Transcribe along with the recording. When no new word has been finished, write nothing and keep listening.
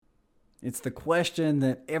It's the question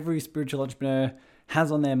that every spiritual entrepreneur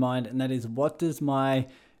has on their mind, and that is, what does my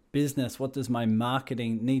business, what does my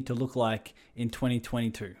marketing need to look like in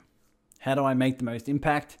 2022? How do I make the most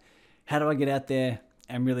impact? How do I get out there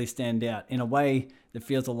and really stand out in a way that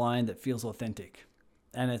feels aligned, that feels authentic?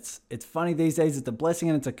 And it's funny these days, it's a blessing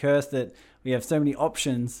and it's a curse that we have so many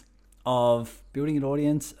options of building an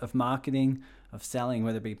audience, of marketing, of selling,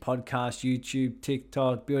 whether it be podcast, YouTube,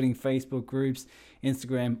 TikTok, building Facebook groups,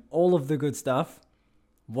 Instagram, all of the good stuff.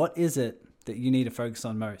 What is it that you need to focus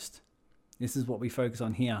on most? This is what we focus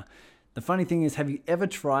on here. The funny thing is, have you ever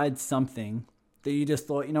tried something that you just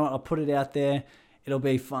thought, you know what, I'll put it out there, it'll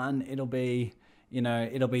be fun, it'll be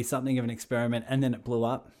something of an experiment, and then it blew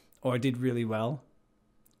up, or it did really well?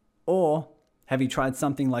 Or have you tried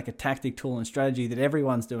something like a tactic, tool, and strategy that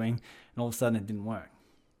everyone's doing, and all of a sudden it didn't work?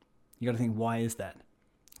 You got to think, why is that?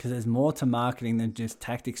 Because there's more to marketing than just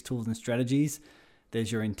tactics, tools, and strategies.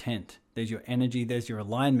 There's your intent, there's your energy, there's your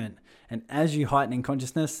alignment. And as you heighten in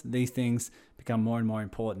consciousness, these things become more and more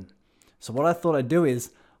important. So what I thought I'd do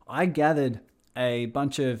is I gathered a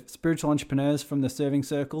bunch of spiritual entrepreneurs from the Serving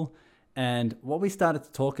Circle, and what we started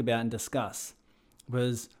to talk about and discuss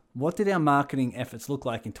was, what did our marketing efforts look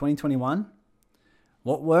like in 2021?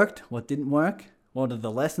 What worked? What didn't work? What are the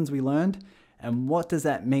lessons we learned? And what does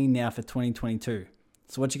that mean now for 2022?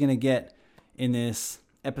 So what you're going to get in this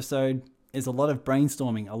episode is a lot of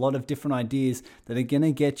brainstorming, a lot of different ideas that are going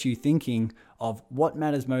to get you thinking of what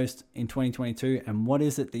matters most in 2022 and what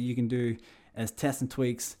is it that you can do as tests and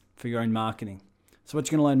tweaks for your own marketing. So what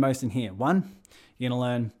you're going to learn most in here. One, you're going to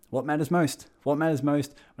learn what matters most. What matters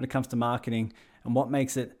most when it comes to marketing and what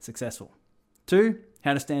makes it successful. Two,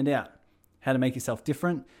 how to stand out. How to make yourself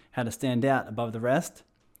different. How to stand out above the rest.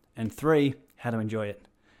 And three, how to enjoy it.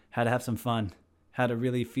 How to have some fun. How to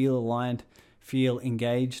really feel aligned, feel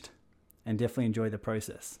engaged, and definitely enjoy the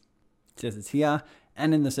process. It says it's here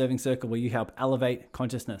and in the Serving Circle, where you help elevate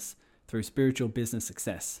consciousness through spiritual business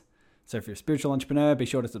success. So if you're a spiritual entrepreneur, be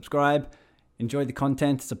sure to subscribe, enjoy the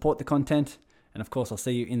content, support the content, and of course, I'll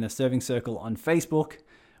see you in the Serving Circle on Facebook,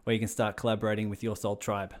 where you can start collaborating with your soul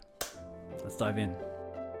tribe. Let's dive in.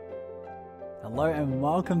 Hello and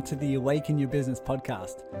welcome to the Awaken Your Business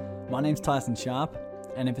podcast. My name's Tyson Sharp,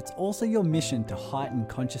 and if it's also your mission to heighten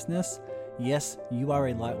consciousness, yes, you are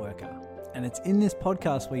a light worker. And it's in this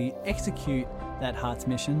podcast where you execute that heart's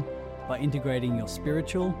mission by integrating your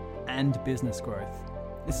spiritual and business growth.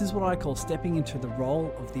 This is what I call stepping into the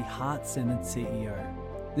role of the heart-centered CEO.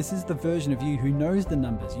 This is the version of you who knows the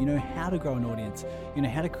numbers, you know how to grow an audience, you know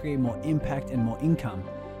how to create more impact and more income,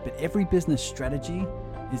 but every business strategy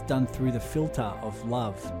is done through the filter of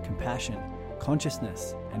love, compassion,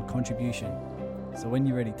 consciousness, and contribution. So when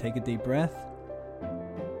you're ready, take a deep breath,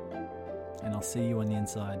 and I'll see you on the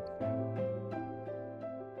inside.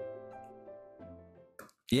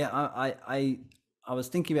 Yeah, I was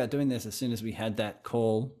thinking about doing this as soon as we had that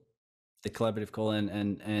call, the collaborative call,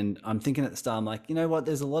 and I'm thinking at the start, I'm like, you know what,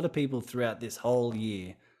 there's a lot of people throughout this whole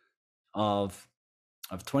year of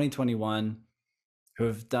 2021 who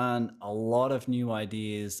have done a lot of new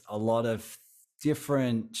ideas, a lot of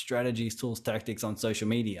different strategies, tools, tactics on social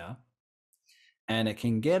media. And it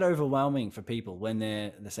can get overwhelming for people when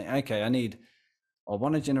they're saying, okay, I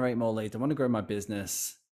want to generate more leads, I want to grow my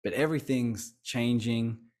business, but everything's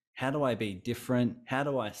changing. How do I be different? How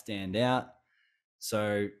do I stand out?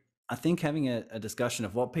 So I think having a discussion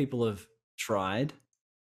of what people have tried,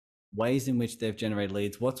 ways in which they've generated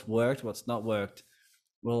leads, what's worked, what's not worked,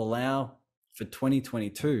 will allow for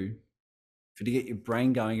 2022 to get your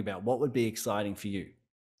brain going about what would be exciting for you.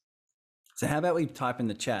 So how about we type in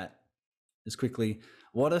the chat just quickly,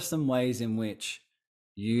 what are some ways in which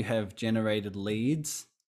you have generated leads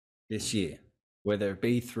this year, whether it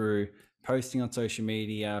be through posting on social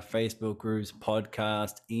media, Facebook groups,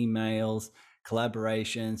 podcasts, emails,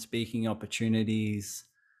 collaboration, speaking opportunities,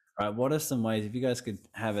 right? What are some ways, if you guys could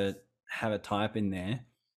have a type in there,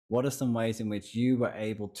 what are some ways in which you were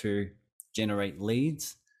able to generate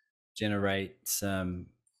leads, generate some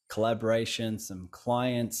collaboration, some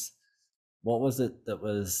clients? What was it that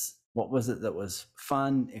was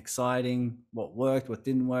fun, exciting, what worked, what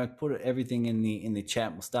didn't work? Put everything in the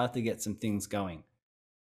chat. We'll start to get some things going.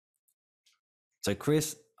 So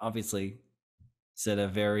Chris obviously said a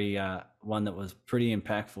very one that was pretty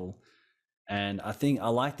impactful, and I think I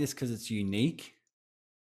like this because it's unique,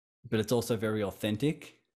 but it's also very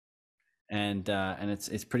authentic, and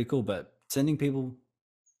it's pretty cool. But sending people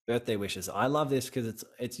birthday wishes, I love this because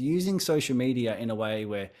it's using social media in a way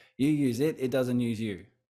where you use it, it doesn't use you.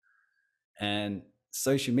 And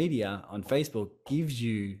social media on Facebook gives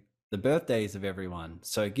you the birthdays of everyone.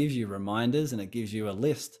 So it gives you reminders and it gives you a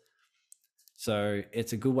list So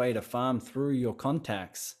it's a good way to farm through your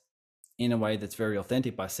contacts in a way that's very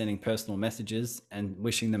authentic by sending personal messages and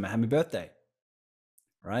wishing them a happy birthday,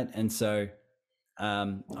 right? And so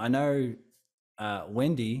I know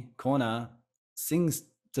Wendy Corner sings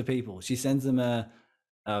to people. She sends them a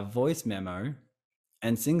voice memo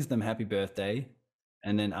and sings them happy birthday,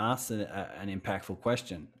 and then asks an impactful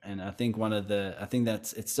question. And I think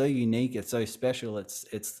it's so unique, it's so special,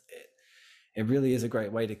 it really is a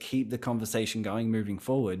great way to keep the conversation going moving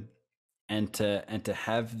forward, and to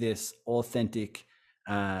have this authentic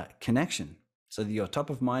connection, so that you're top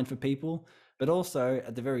of mind for people, but also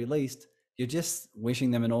at the very least you're just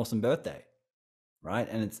wishing them an awesome birthday, right?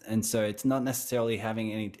 And so it's not necessarily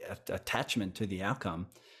having any attachment to the outcome,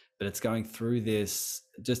 but it's going through this,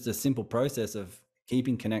 just a simple process of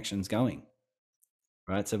keeping connections going,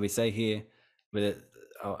 right? So we say here,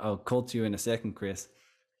 I'll call to you in a second, Chris.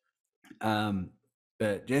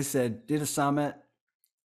 But Jess said, did a summit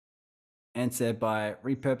and said by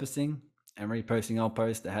repurposing and reposting old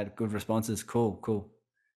posts that had good responses. Cool.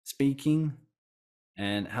 Speaking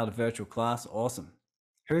and held a virtual class. Awesome.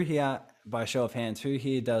 Who here, by show of hands, who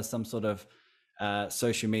here does some sort of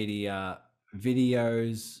social media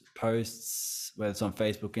videos, posts, whether it's on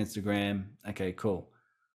Facebook, Instagram? Okay, cool.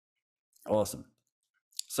 Awesome.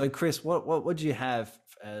 So Chris, what do you have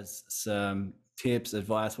as some tips,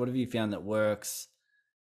 advice? What have you found that works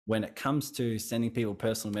when it comes to sending people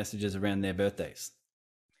personal messages around their birthdays?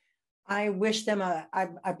 I wish them I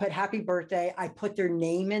put happy birthday. I put their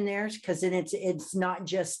name in there, because then it's not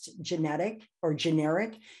just genetic or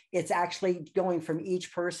generic. It's actually going from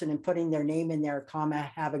each person and putting their name in there,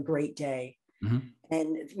 comma, have a great day. Mm-hmm.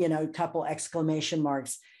 And, a couple exclamation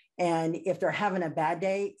marks. And if they're having a bad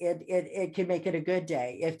day, it can make it a good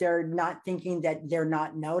day. If they're not thinking that they're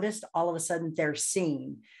not noticed, all of a sudden they're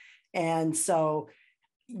seen. And so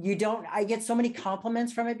I get so many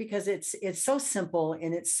compliments from it, because it's so simple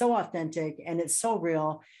and it's so authentic and it's so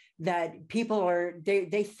real that people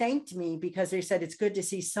they thanked me, because they said it's good to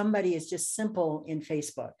see somebody is just simple in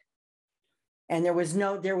Facebook. And there was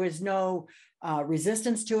no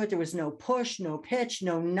resistance to it. There was no push, no pitch,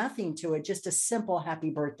 no nothing to it, just a simple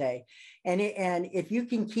happy birthday. And if you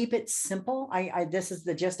can keep it simple, this is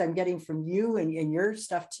the gist I'm getting from you and your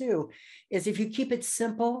stuff too, is if you keep it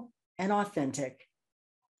simple and authentic,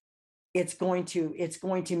 it's going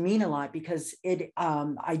to mean a lot. Because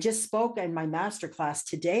I just spoke in my masterclass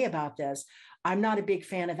today about this. I'm not a big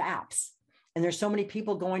fan of apps. And there's so many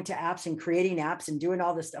people going to apps and creating apps and doing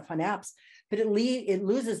all this stuff on apps, but it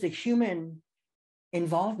loses the human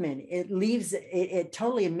involvement. It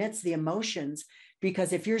totally omits the emotions,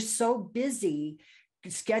 because if you're so busy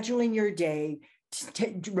scheduling your day,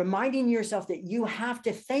 reminding yourself that you have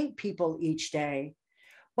to thank people each day,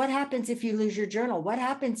 what happens if you lose your journal? What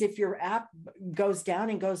happens if your app goes down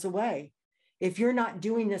and goes away? If you're not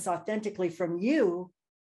doing this authentically from you,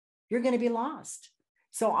 you're going to be lost.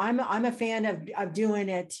 So I'm a fan of doing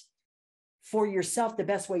it for yourself the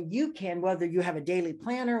best way you can, whether you have a daily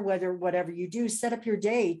planner, whatever you do, set up your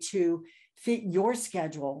day to fit your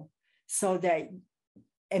schedule,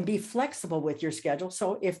 and be flexible with your schedule.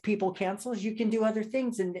 So if people cancel, you can do other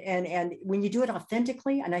things. And when you do it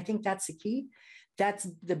authentically, and I think that's the key, that's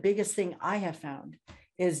the biggest thing I have found,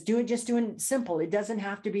 is doing simple. It doesn't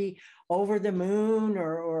have to be over the moon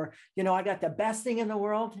or I got the best thing in the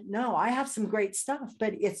world. No, I have some great stuff,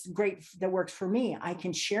 but it's great that works for me. I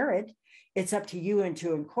can share it. It's up to you and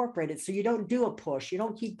to incorporate it. So you don't do a push. You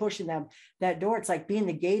don't keep pushing that door. It's like being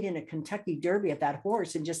the gate in a Kentucky Derby at that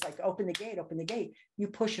horse, and just like open the gate. You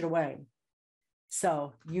push it away.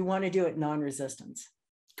 So you want to do it non-resistance.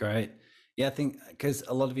 Great. Yeah, I think because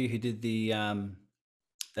a lot of you who did the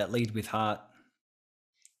that Lead with Heart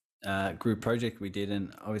group project we did,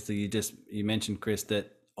 and obviously you mentioned, Chris,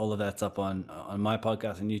 that all of that's up on my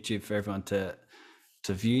podcast and YouTube for everyone to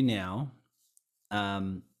view now.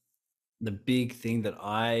 The big thing that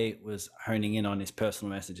I was honing in on is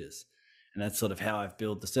personal messages, and that's sort of how I've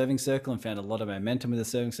built the Serving Circle and found a lot of momentum with the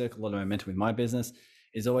Serving Circle, a lot of momentum with my business,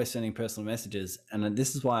 is always sending personal messages. And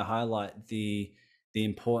this is why I highlight the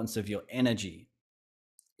importance of your energy,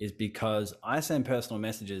 is because I send personal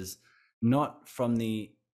messages not from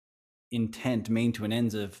the intent, mean to an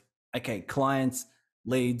ends of, okay, clients,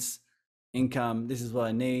 leads, income, this is what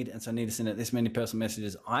I need, and so I need to send out this many personal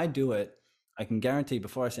messages. I do it, I can guarantee,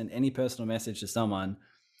 before I send any personal message to someone,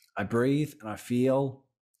 I breathe and I feel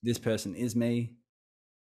this person is me,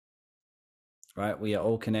 right? We are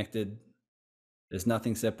all connected. There's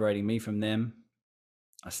nothing separating me from them.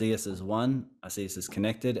 I see us as one, I see us as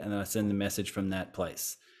connected, and then I send the message from that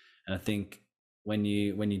place. And I think when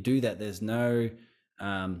you do that, there's no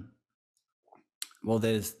well,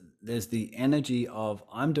 there's the energy of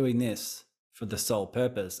I'm doing this for the sole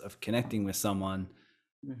purpose of connecting with someone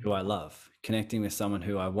who I love, connecting with someone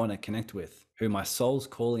who I want to connect with, who my soul's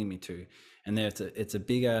calling me to. And it's a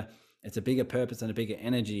bigger purpose and a bigger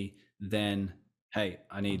energy than, hey,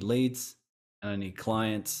 I need leads and I need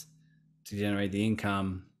clients to generate the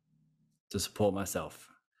income to support myself.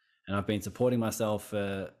 And I've been supporting myself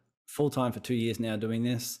full time for 2 years now doing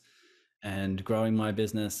this and growing my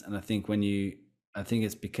business. And I think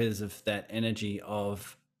it's because of that energy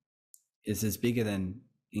of it's bigger than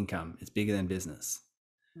income, it's bigger than business.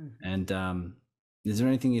 And is there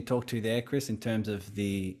anything you talk to there, Chris, in terms of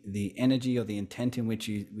the energy or the intent in which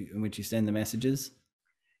you send the messages?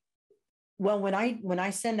 Well, when I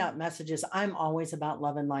send out messages, I'm always about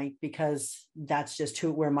love and light, because that's just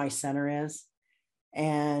where my center is.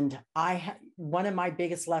 And one of my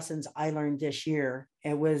biggest lessons I learned this year,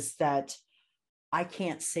 it was that I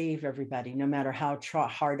can't save everybody, no matter how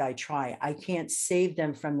hard I try. I can't save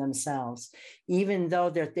them from themselves, even though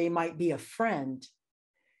that they might be a friend.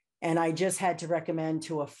 And I just had to recommend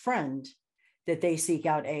to a friend that they seek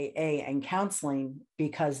out AA and counseling,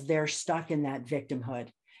 because they're stuck in that victimhood.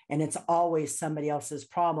 And it's always somebody else's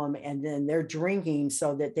problem. And then they're drinking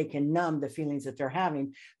so that they can numb the feelings that they're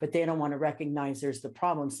having, but they don't want to recognize there's the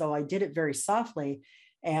problem. So I did it very softly.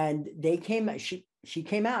 And she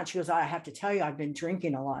came out, she goes, I have to tell you, I've been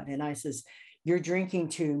drinking a lot. And I says, you're drinking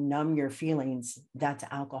to numb your feelings. That's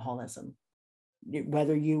alcoholism.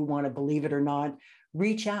 Whether you want to believe it or not,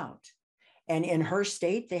 reach out. And in her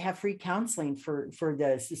state, they have free counseling for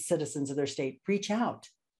the citizens of their state. Reach out.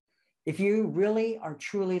 If you really are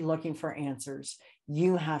truly looking for answers,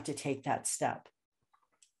 you have to take that step.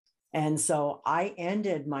 And so I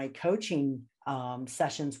ended my coaching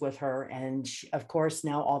sessions with her. And of course,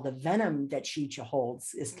 now all the venom that she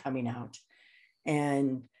holds is coming out.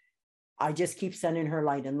 And I just keep sending her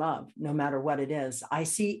light and love, no matter what it is. I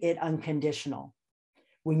see it unconditional.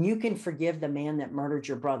 When you can forgive the man that murdered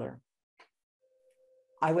your brother,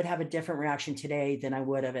 I would have a different reaction today than I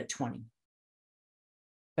would have at 20.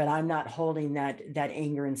 But I'm not holding that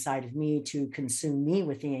anger inside of me to consume me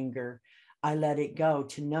with the anger. I let it go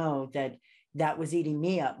to know that was eating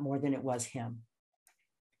me up more than it was him.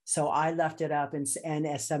 So I left it up. And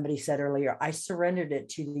as somebody said earlier, I surrendered it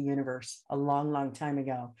to the universe a long, long time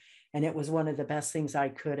ago. And it was one of the best things I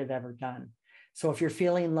could have ever done. So if you're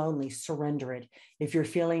feeling lonely, surrender it. If you're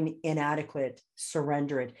feeling inadequate,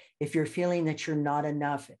 surrender it. If you're feeling that you're not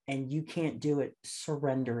enough and you can't do it,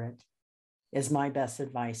 surrender it, is my best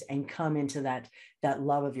advice. And come into that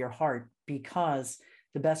love of your heart, because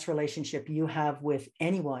the best relationship you have with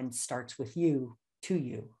anyone starts with you to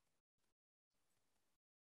you.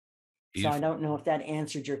 Beautiful. So I don't know if that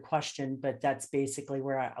answered your question, but that's basically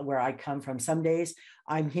where I come from. Some days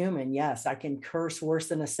I'm human. Yes, I can curse worse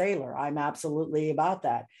than a sailor. I'm absolutely about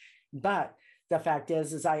that. But the fact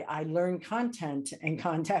is I learn content and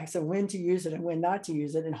context and when to use it and when not to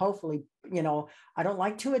use it. And hopefully, I don't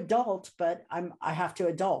like to adult, but I have to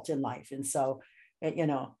adult in life. And so,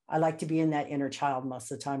 I like to be in that inner child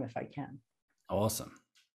most of the time if I can. Awesome.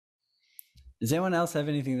 Does anyone else have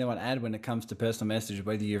anything they want to add when it comes to personal messages,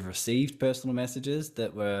 whether you've received personal messages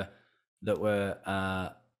that were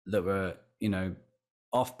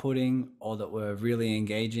off-putting or that were really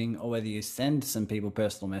engaging, or whether you send some people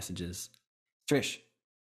personal messages? Trish.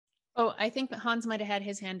 Oh, I think Hans might have had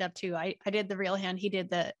his hand up too. I did the real hand. He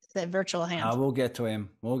did the virtual hand. We'll get to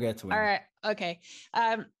him. All right. Okay.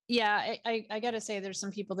 Yeah, I got to say there's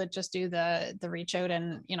some people that just do the reach out,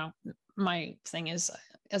 and, my thing is,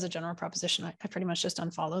 as a general proposition, I pretty much just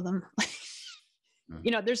unfollow them.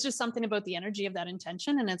 There's just something about the energy of that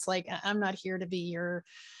intention. And it's like, I'm not here to be your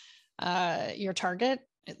target.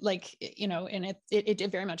 And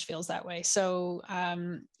it very much feels that way. So,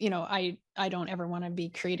 I don't ever want to be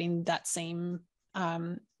creating that same,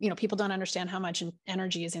 people don't understand how much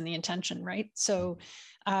energy is in the intention, right? So,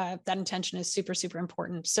 that intention is super, super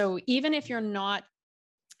important. So even if you're not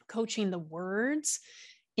coaching the words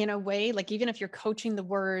in a way, like even if you're coaching the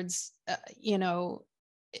words,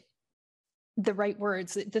 the right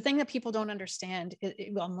words, the thing that people don't understand,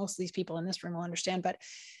 well, most of these people in this room will understand, but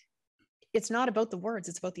it's not about the words,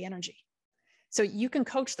 it's about the energy. So you can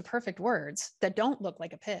coach the perfect words that don't look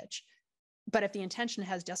like a pitch, but if the intention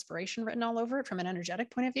has desperation written all over it from an energetic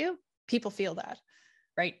point of view, people feel that,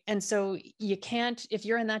 right? And so you can't, if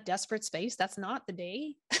you're in that desperate space, that's not the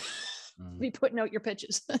day Be putting out your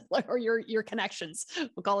pitches or your connections.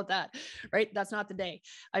 We'll call it that, right? That's not the day.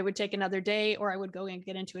 I would take another day, or I would go and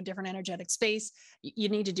get into a different energetic space. You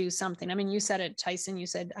need to do something. I mean, you said it, Tyson, you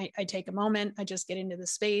said, I take a moment, I just get into the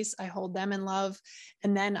space, I hold them in love,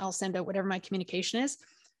 and then I'll send out whatever my communication is.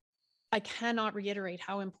 I cannot reiterate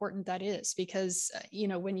how important that is, because,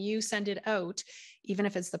 when you send it out, even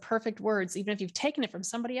if it's the perfect words, even if you've taken it from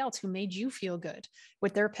somebody else who made you feel good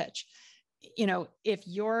with their pitch, if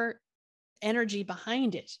your energy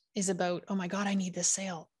behind it is about, oh my God, I need this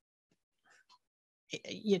sale,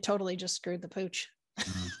 you totally just screwed the pooch.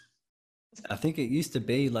 I think it used to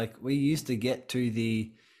be like, we used to get to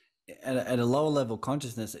at a lower level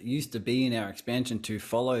consciousness, it used to be in our expansion to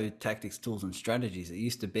follow tactics, tools, and strategies. It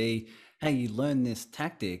used to be, hey, you learn this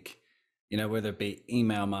tactic, whether it be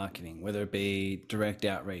email marketing, whether it be direct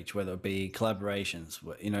outreach, whether it be collaborations,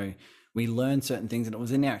 we learn certain things, and it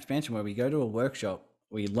was in our expansion where we go to a workshop,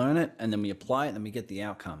 we learn it, and then we apply it, and then we get the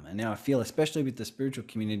outcome. And now I feel, especially with the spiritual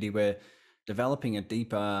community, we're developing a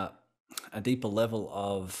deeper level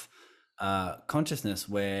of consciousness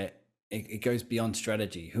where it goes beyond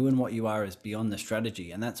strategy. Who and what you are is beyond the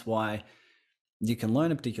strategy. And that's why you can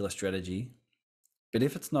learn a particular strategy, but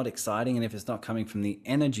if it's not exciting, and if it's not coming from the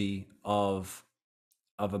energy of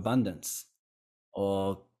abundance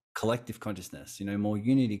or collective consciousness, more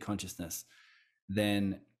unity consciousness,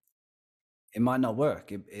 then it might not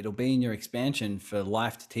work. It'll be in your expansion for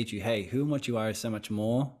life to teach you, hey, who and what you are is so much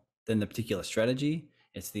more than the particular strategy.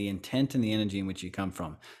 It's the intent and the energy in which you come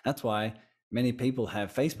from. That's why many people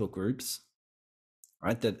have Facebook groups,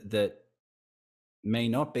 right? That may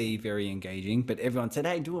not be very engaging, but everyone said,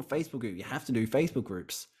 hey, do a Facebook group. You have to do Facebook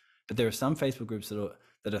groups. But there are some Facebook groups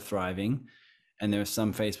that are thriving, and there are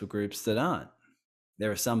some Facebook groups that aren't.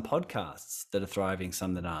 There are some podcasts that are thriving,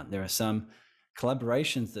 some that aren't. There are some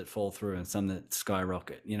collaborations that fall through and some that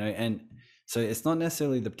skyrocket, and so it's not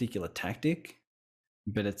necessarily the particular tactic,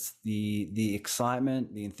 but it's the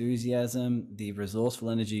excitement, the enthusiasm, the resourceful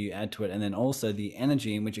energy you add to it, and then also the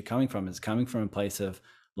energy in which you're coming from. Is it coming from a place of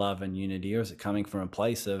love and unity, or is it coming from a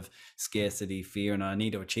place of scarcity, fear, and I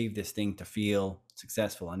need to achieve this thing to feel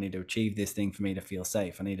successful, I need to achieve this thing for me to feel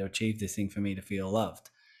safe, I need to achieve this thing for me to feel loved?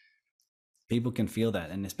 People can feel that.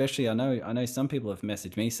 And especially I know some people have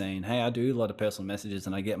messaged me saying, hey, I do a lot of personal messages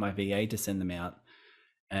and I get my VA to send them out,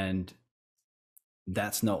 and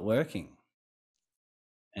that's not working.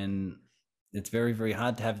 And it's very, very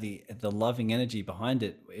hard to have the loving energy behind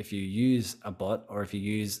it if you use a bot or if you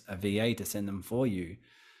use a VA to send them for you.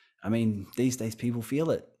 I mean, these days people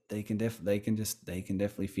feel it. They can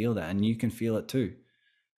definitely feel that, and you can feel it too.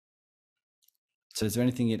 So is there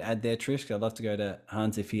anything you'd add there, Trish? I'd love to go to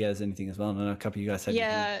Hans if he has anything as well. I know a couple of you guys have.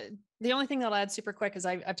 Yeah. The only thing that I'll add super quick is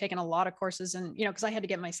I've taken a lot of courses, and, because I had to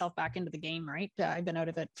get myself back into the game, right? I've been out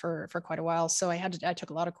of it for quite a while. So I took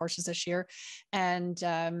a lot of courses this year, and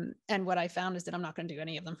what I found is that I'm not going to do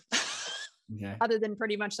any of them. Okay. Other than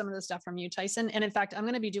pretty much some of the stuff from you, Tyson. And in fact, I'm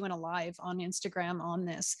going to be doing a live on Instagram on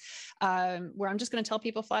this, where I'm just going to tell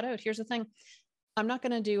people flat out, here's the thing. I'm not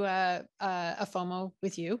going to do a FOMO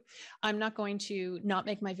with you. I'm not going to not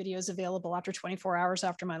make my videos available after 24 hours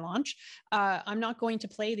after my launch. I'm not going to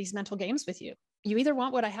play these mental games with you. You either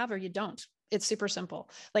want what I have or you don't. It's super simple.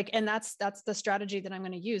 And that's the strategy that I'm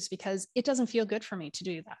going to use, because it doesn't feel good for me to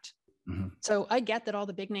do that. Mm-hmm. So I get that all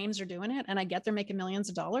the big names are doing it, and I get they're making millions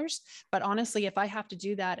of dollars. But honestly, if I have to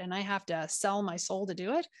do that and I have to sell my soul to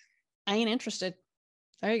do it, I ain't interested.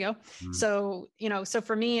 There you go. Mm. So, so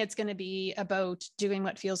for me, it's going to be about doing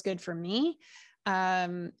what feels good for me.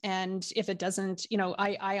 And if it doesn't,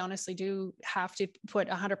 I honestly do have to put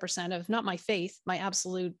 100% of not my faith, my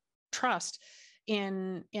absolute trust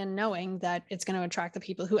in knowing that it's going to attract the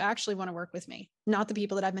people who actually want to work with me, not the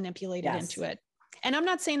people that I've manipulated into it. And I'm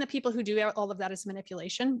not saying that people who do all of that is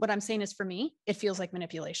manipulation. What I'm saying is, for me, it feels like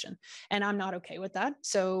manipulation, and I'm not okay with that.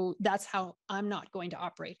 So that's how I'm not going to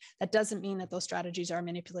operate. That doesn't mean that those strategies are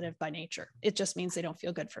manipulative by nature. It just means they don't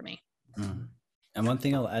feel good for me. Mm. And one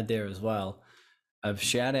thing I'll add there as well, a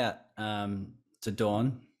shout out to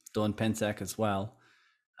Dawn Pensack as well.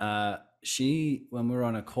 She, when we were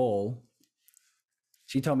on a call,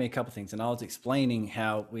 she told me a couple of things, and I was explaining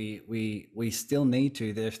how we still need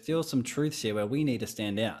to. There's still some truths here where we need to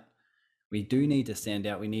stand out. We do need to stand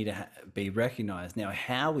out. We need to be recognized. Now,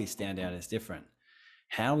 how we stand out is different.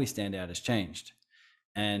 How we stand out has changed.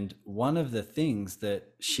 And one of the things that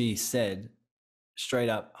she said straight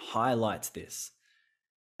up highlights this.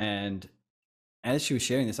 And as she was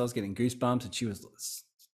sharing this, I was getting goosebumps, and she was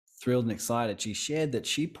thrilled and excited. She shared that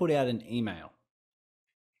she put out an email,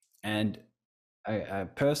 and a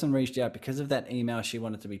person reached out because of that email. She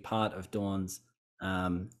wanted to be part of Dawn's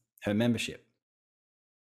her membership.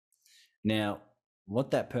 Now,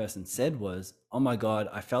 what that person said was, oh my God,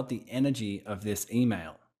 I felt the energy of this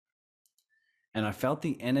email. And I felt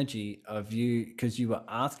the energy of you because you were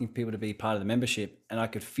asking people to be part of the membership, and I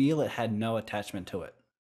could feel it had no attachment to it.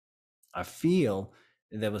 I feel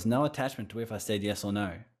there was no attachment to if I said yes or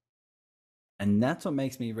no. And that's what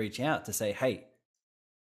makes me reach out to say, hey,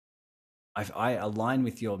 I align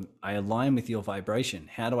with your vibration.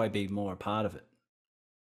 How do I be more a part of it?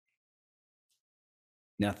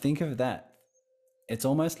 Now think of that. It's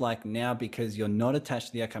almost like now, because you're not attached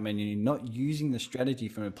to the outcome and you're not using the strategy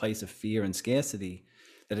from a place of fear and scarcity,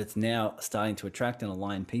 that it's now starting to attract and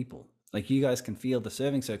align people. Like, you guys can feel the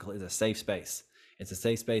serving circle is a safe space. It's a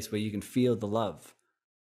safe space where you can feel the love.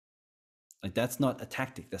 Like, that's not a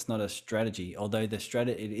tactic. That's not a strategy. Although the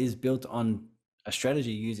strategy, it is built on a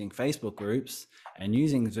strategy using Facebook groups and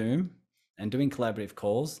using Zoom and doing collaborative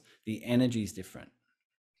calls. The energy is different.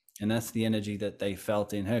 And that's the energy that they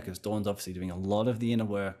felt in her, because Dawn's obviously doing a lot of the inner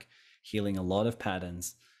work, healing a lot of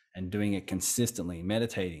patterns, and doing it consistently,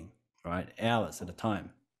 meditating, right? Hours at a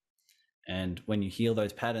time. And when you heal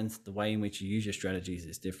those patterns, the way in which you use your strategies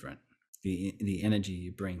is different. The energy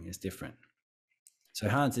you bring is different. So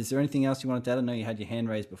Hans, is there anything else you wanted to add? I know you had your hand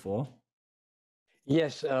raised before.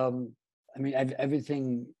 Yes. I mean,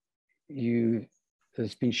 everything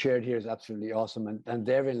that's been shared here is absolutely awesome. And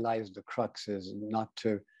therein lies the crux, is not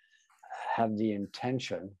to have the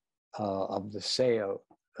intention of the sale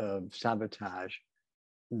sabotage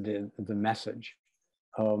the message.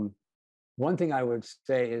 One thing I would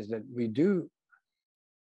say is that we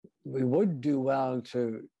would do well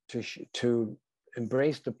to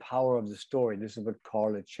embrace the power of the story. This is what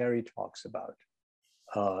Carla Cherry talks about,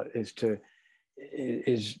 is to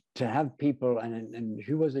have people, and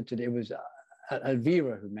who was it today? It was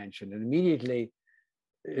Elvira who mentioned, and immediately,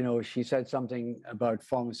 you know, she said something about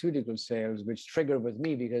pharmaceutical sales, which triggered with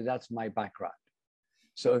me because that's my background.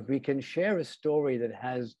 So if we can share a story that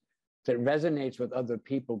resonates with other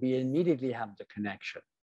people, we immediately have the connection.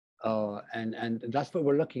 And that's what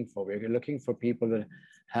we're looking for. We're looking for people that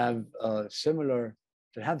have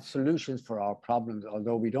that have solutions for our problems,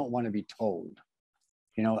 although we don't want to be told.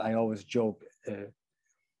 You know, I always joke,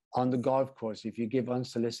 on the golf course, if you give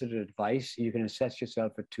unsolicited advice, you can assess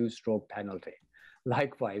yourself a 2-stroke penalty.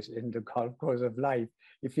 Likewise, in the golf course of life,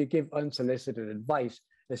 if you give unsolicited advice,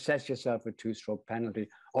 assess yourself a 2-stroke penalty,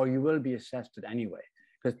 or you will be assessed it anyway,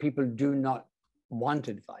 because people do not want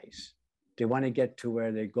advice. They want to get to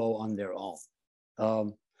where they go on their own.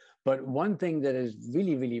 But one thing that is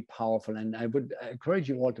really, really powerful, and I would encourage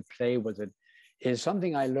you all to play with it, is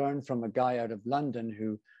something I learned from a guy out of London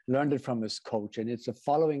who learned it from his coach, and it's the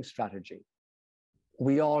following strategy.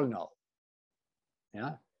 We all know,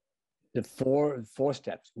 yeah, the four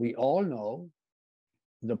steps. We all know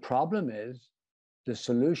the problem is, the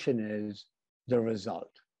solution is the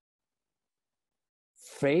result.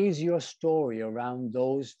 Phrase your story around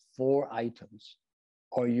those 4 items,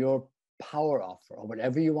 or your power offer, or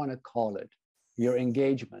whatever you want to call it, your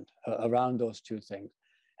engagement around those 2 things.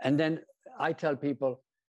 And then I tell people,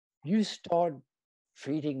 you start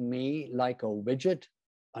treating me like a widget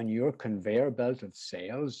on your conveyor belt of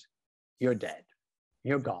sales, you're dead,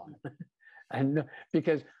 you're gone. And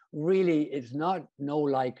because really it's not know,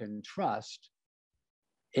 like, and trust.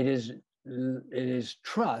 It is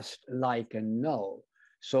trust, like, and know.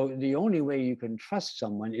 So the only way you can trust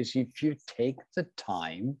someone is if you take the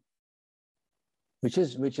time, which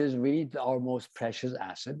is really our most precious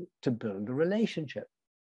asset, to build a relationship.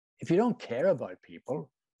 If you don't care about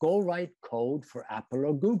people, go write code for Apple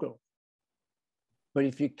or Google. But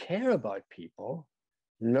if you care about people,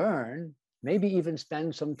 learn, maybe even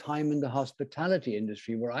spend some time in the hospitality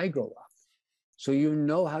industry where I grew up, so you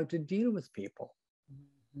know how to deal with people.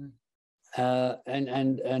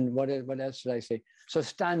 And what else should I say? So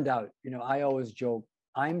stand out. You know, I always joke,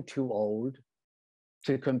 I'm too old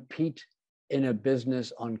to compete in a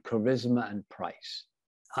business on charisma and price.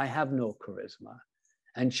 I have no charisma.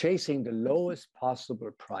 And chasing the lowest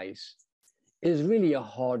possible price is really a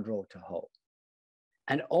hard road to hoe.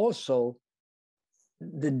 And also,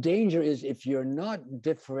 the danger is, if you're not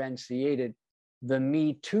differentiated, the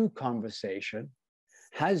Me Too conversation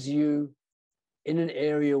has you in an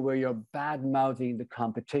area where you're bad-mouthing the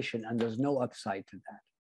competition, and there's no upside to that.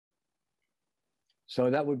 So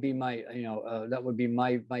that would be my, that would be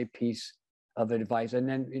my piece of advice. And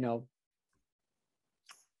then,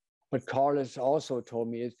 what Carlos also told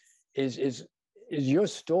me is your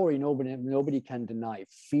story. Nobody can deny.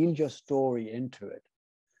 Feel your story into it.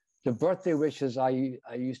 The birthday wishes I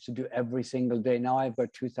used to do every single day. Now I've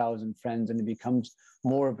got 2,000 friends, and it becomes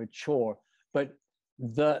more of a chore. But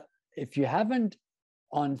the if you haven't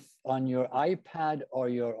on your iPad or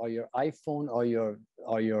your iPhone or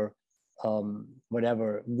your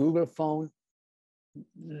whatever Google phone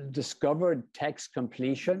discovered text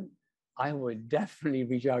completion, I would definitely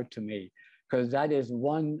reach out to me, because that is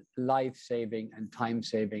one life-saving and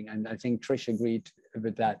time-saving. And I think Trish agreed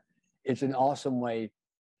with that. It's an awesome way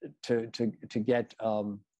to get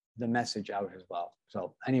the message out as well.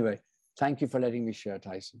 So anyway, thank you for letting me share,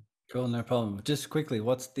 Tyson. Cool, no problem. Just quickly,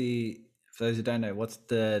 for those who don't know, what's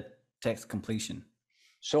the text completion?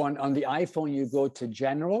 So on the iPhone, you go to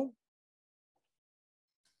General.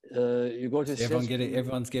 You go to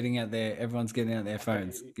everyone's getting out their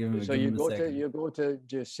phones. You go to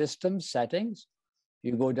your system settings,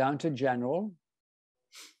 you go down to General,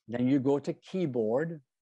 then you go to Keyboard,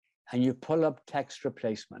 and you pull up text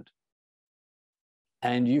replacement.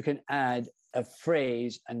 And you can add a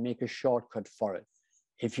phrase and make a shortcut for it.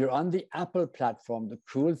 If you're on the Apple platform, the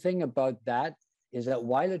cool thing about that is that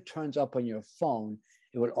while it turns up on your phone,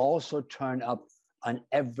 it will also turn up on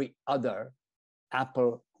every other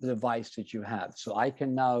Apple device that you have. So I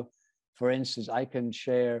can now, for instance, I can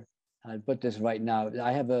share, I'll put this right now,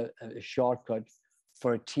 I have a shortcut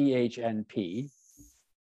for THNP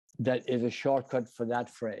that is a shortcut for that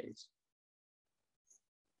phrase.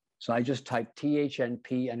 So I just type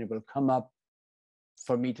THNP and it will come up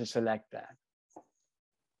for me to select that.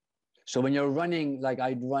 So when you're running, like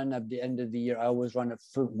I'd run at the end of the year, I always run a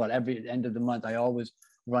food, well, every end of the month, I always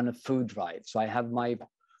run a food drive. So I have my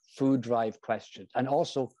food drive questions. And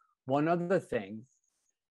also one other thing,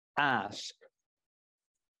 ASK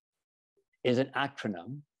is an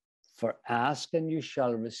acronym for ask and you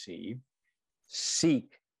shall receive,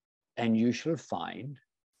 seek and you shall find,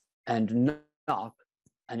 and knock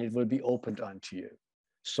and it will be opened unto you.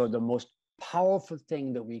 So the most powerful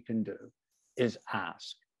thing that we can do is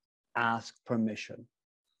ask. Ask permission.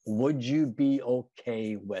 Would you be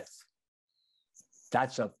okay with?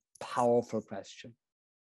 That's a powerful question.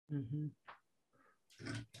 Mm-hmm.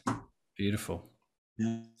 Beautiful.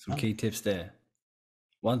 Yeah. Some key tips there.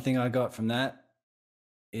 One thing I got from that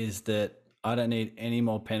is that I don't need any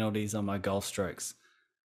more penalties on my golf strokes.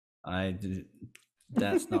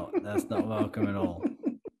 That's not welcome at all.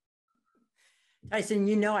 Tyson,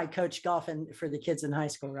 you know I coach golf for the kids in high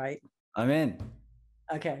school, right? I'm in.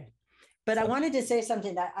 Okay. But I wanted to say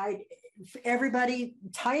something that everybody,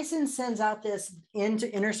 Tyson sends out this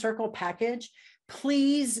inner circle package.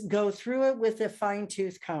 Please go through it with a fine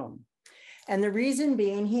tooth comb. And the reason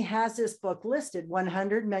being, he has this book listed,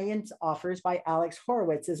 100 Million Offers by Alex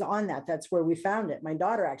Horowitz is on that. That's where we found it. My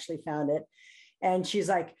daughter actually found it. And she's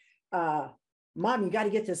like, Mom, you got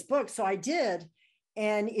to get this book. So I did.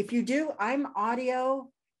 And if you do, I'm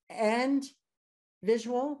audio and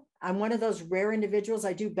visual. I'm one of those rare individuals.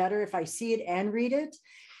 I do better if I see it and read it.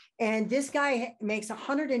 And this guy makes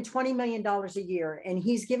 $120 million a year, and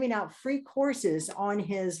he's giving out free courses on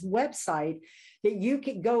his website that you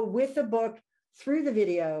can go with the book through the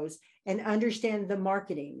videos and understand the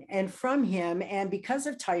marketing. And from him, and because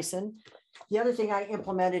of Tyson, the other thing I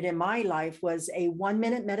implemented in my life was a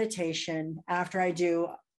 1-minute meditation after I do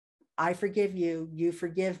I forgive you, you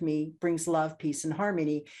forgive me, brings love, peace, and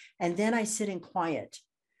harmony. And then I sit in quiet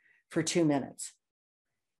for 2 minutes.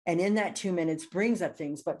 And in that 2 minutes brings up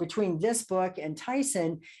things. But between this book and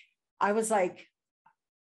Tyson, I was like,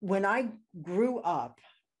 when I grew up,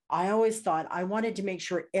 I always thought I wanted to make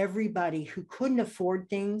sure everybody who couldn't afford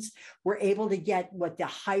things were able to get what the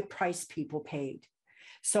high price people paid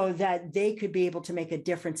so that they could be able to make a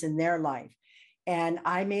difference in their life. And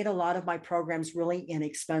I made a lot of my programs really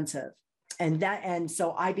inexpensive. And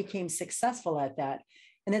so I became successful at that.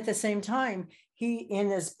 And at the same time, he, in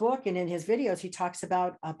his book and in his videos, he talks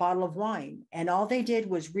about a bottle of wine. And all they did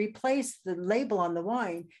was replace the label on the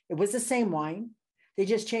wine. It was the same wine. They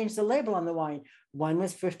just changed the label on the wine. One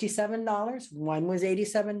was $57, one was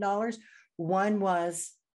 $87, one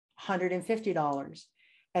was $150.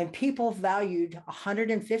 And people valued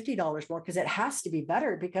 $150 more because it has to be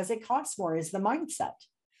better because it costs more, is the mindset.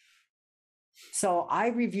 So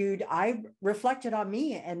I reflected on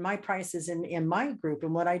me and my prices in my group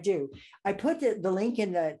and what I do. I put the link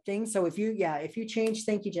in the thing. So if you change,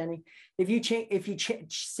 thank you, Jenny. If you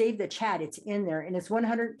save the chat, it's in there, and it's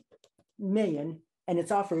 100 million and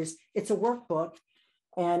its offers. It's a workbook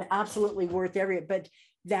and absolutely worth but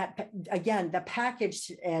that, again, the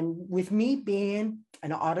package, and with me being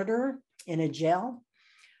an auditor in a jail,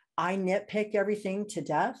 I nitpick everything to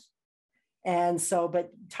death. And so,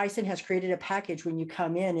 but Tyson has created a package when you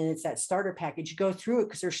come in, and it's that starter package. You go through it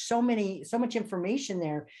because there's so much information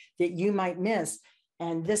there that you might miss.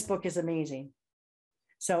 And this book is amazing.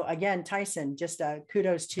 So again, Tyson, just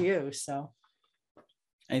kudos to you. So,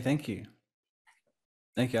 hey, thank you.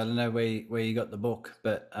 Thank you. I don't know where you got the book,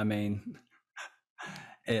 but I mean,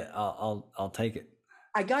 I'll take it.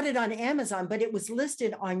 I got it on Amazon, but it was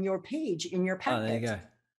listed on your page in your packet. Oh, there you go.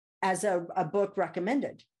 As a book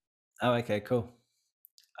recommended. Oh, okay, cool.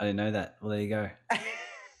 I didn't know that. Well, there you go.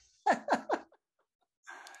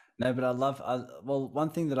 No, but well,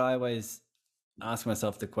 one thing that I always ask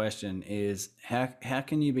myself the question is how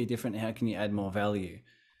can you be different? How can you add more value?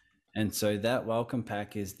 And so that welcome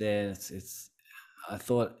pack is there. I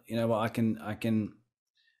thought, you know what, I can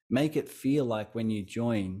make it feel like when you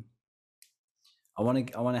join, I want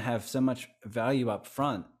to have so much value up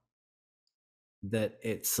front that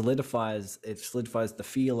it solidifies the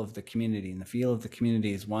feel of the community. And the feel of the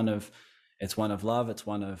community is one of love, it's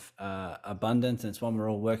one of abundance, and it's one we're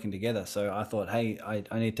all working together. So I thought, hey,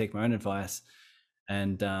 I need to take my own advice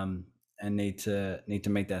and need to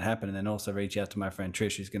make that happen, and then also reach out to my friend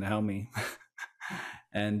Trish, who's going to help me.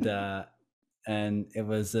 And it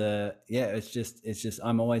was it's just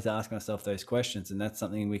I'm always asking myself those questions, and that's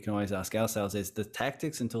something we can always ask ourselves. Is the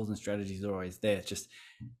tactics and tools and strategies are always there. It's just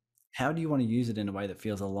how do you want to use it in a way that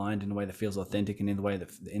feels aligned, in a way that feels authentic, and in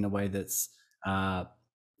a way that's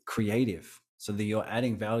creative, so that you're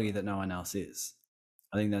adding value that no one else is.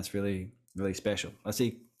 I think that's really, really special. I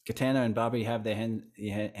see Katana and Barbie have their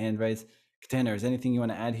hand raised. Katana, is anything you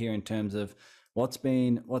want to add here in terms of what's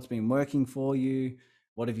been working for you?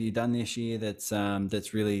 What have you done this year that's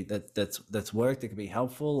really that's worked that could be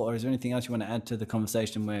helpful, or is there anything else you want to add to the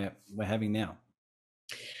conversation we're having now?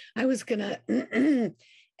 I was gonna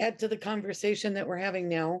add to the conversation that we're having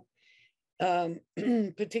now.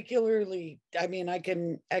 Particularly, I mean, I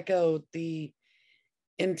can echo the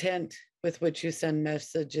intent with which you send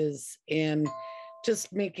messages and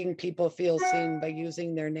just making people feel seen by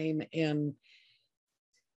using their name and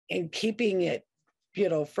keeping it,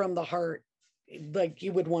 from the heart, like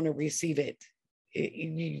you would want to receive it.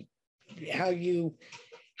 How you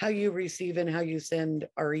receive and how you send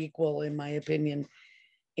are equal, in my opinion.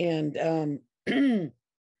 And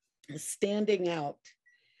standing out,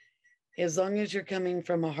 as long as you're coming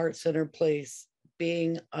from a heart-centered place,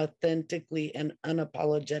 being authentically and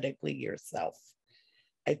unapologetically yourself,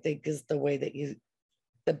 I think is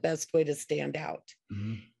the best way to stand out.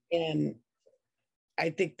 Mm-hmm. And I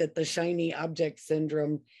think that the shiny object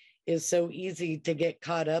syndrome is so easy to get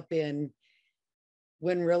caught up in,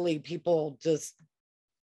 when really people just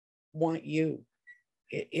want you.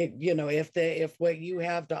 If what you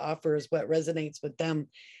have to offer is what resonates with them,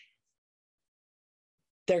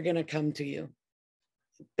 they're going to come to you.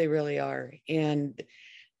 They really are. And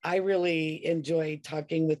I really enjoy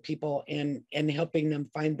talking with people and helping them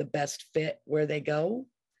find the best fit where they go.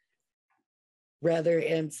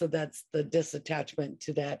 And so that's the disattachment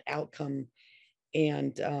to that outcome.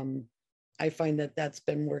 And I find that that's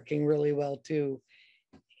been working really well too.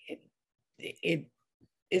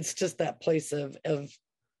 It's just that place of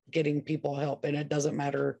getting people help, and it doesn't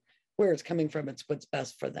matter where it's coming from, it's what's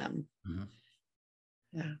best for them. Mm-hmm.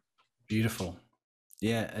 Yeah. Beautiful.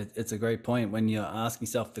 Yeah, it's a great point when you're asking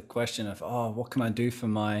yourself the question of, what can I do for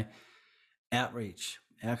my outreach?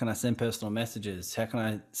 How can I send personal messages? How can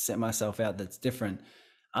I set myself out that's different?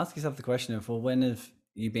 Ask yourself the question of, when have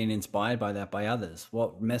you been inspired by that by others?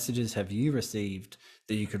 What messages have you received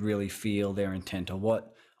that you could really feel their intent, or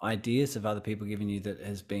what ideas have other people given you that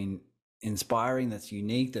has been inspiring, that's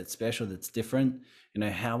unique, that's special, that's different?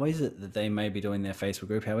 How is it that they may be doing their Facebook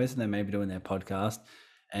group? How is it they may be doing their podcast?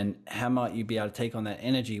 And how might you be able to take on that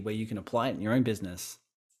energy where you can apply it in your own business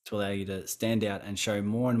to allow you to stand out and show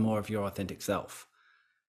more and more of your authentic self?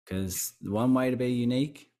 Because the one way to be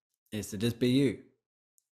unique is to just be you,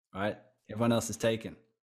 right? Everyone else is taken.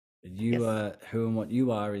 But you are who and what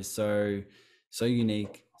you are is so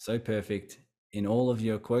unique, so perfect in all of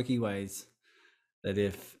your quirky ways, that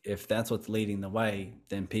if that's what's leading the way,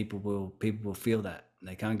 then people will feel that.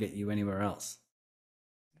 They can't get you anywhere else.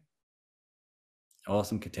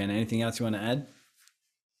 Awesome, Katana. Anything else you want to add?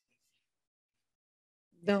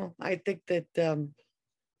 No, I think that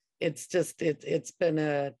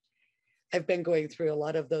I've been going through a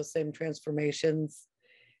lot of those same transformations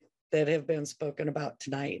that have been spoken about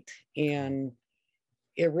tonight. And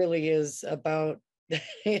it really is about,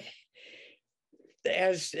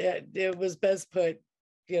 as it was best put,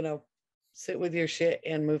 sit with your shit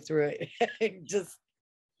and move through it.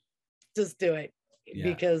 just do it,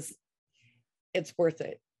 because it's worth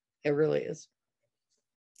it. It really is.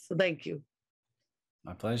 So thank you.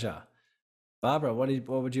 My pleasure. Barbara, what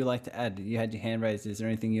would you like to add? You had your hand raised. Is there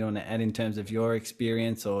anything you want to add in terms of your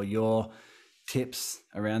experience or your tips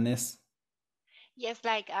around this? Yes,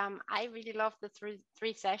 I really love the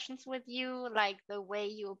three sessions with you, like the way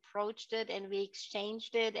you approached it and we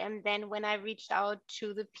exchanged it. And then when I reached out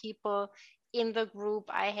to the people in the group,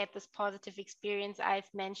 I had this positive experience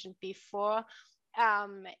I've mentioned before.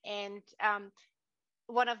 And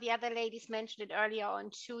one of the other ladies mentioned it earlier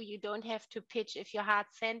on too. You don't have to pitch if you're heart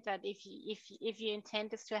centered. If your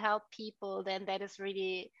intent is to help people, then that is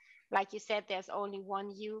really, like you said, there's only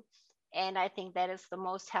one you. And I think that is the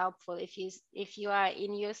most helpful. If you are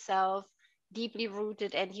in yourself, deeply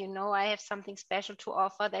rooted, and you know I have something special to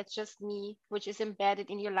offer that's just me, which is embedded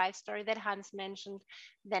in your life story that Hans mentioned,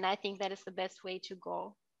 then I think that is the best way to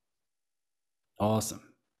go. Awesome.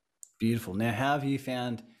 Beautiful. Now, have you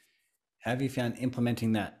found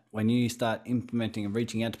implementing that when you start implementing and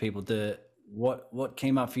reaching out to people? What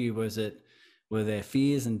came up for you? Were there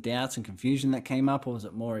fears and doubts and confusion that came up, or was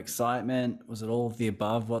it more excitement? Was it all of the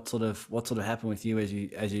above? What sort of happened with you as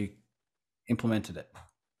you implemented it?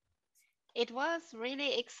 It was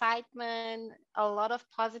really excitement, a lot of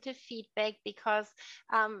positive feedback because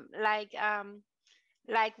um like um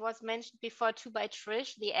like was mentioned before too by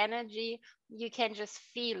Trish, the energy, you can just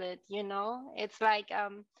feel it, it's like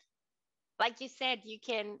you said, you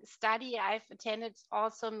can study. I've attended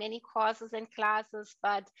also many courses and classes,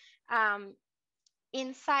 but um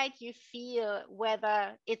inside you feel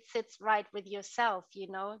whether it sits right with yourself,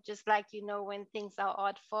 just like when things are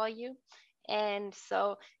odd for you. And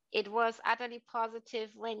so it was utterly positive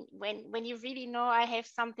when you really know I have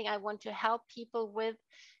something I want to help people with,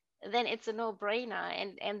 then it's a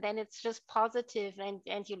no-brainer, and then it's just positive,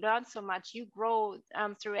 and you learn so much, you grow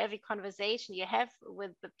through every conversation you have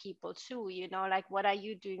with the people too, like, what are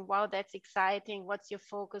you doing? Wow, that's exciting. What's your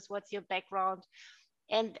focus? What's your background?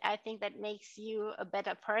 And I think that makes you a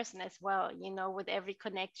better person as well. With every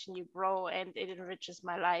connection you grow, and it enriches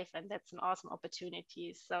my life, and that's an awesome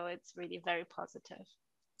opportunity. So it's really very positive.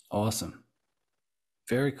 Awesome.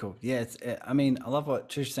 Very cool. Yeah, I mean, I love what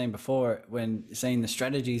Trish was saying before when saying the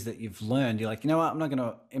strategies that you've learned. You're like, you know what? I'm not going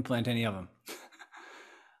to implement any of them.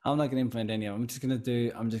 I'm not going to implement any of them. I'm just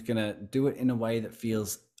going to do it in a way that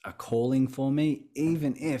feels a calling for me,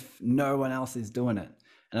 even if no one else is doing it.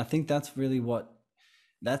 And I think that's really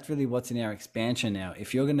what's in our expansion now.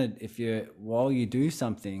 While you do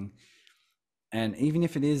something, and even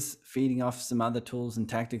if it is feeding off some other tools and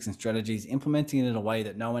tactics and strategies, implementing it in a way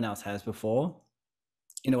that no one else has before,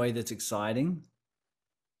 in a way that's exciting,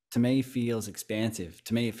 to me feels expansive.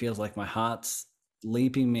 To me, it feels like my heart's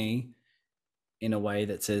leaping me in a way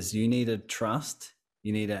that says, you need to trust,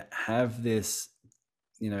 you need to have this,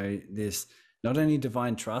 this not only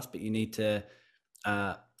divine trust, but you need to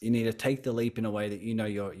take the leap in a way that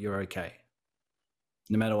you're okay,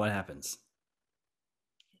 no matter what happens.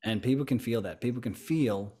 And people can feel that. People can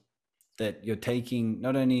feel that you're taking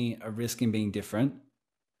not only a risk in being different,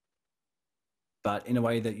 but in a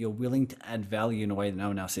way that you're willing to add value in a way that no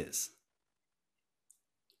one else is.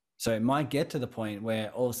 So it might get to the point where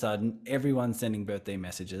all of a sudden everyone's sending birthday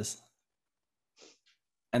messages,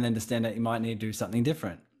 and then to stand out, you might need to do something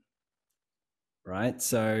different, right?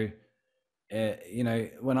 So,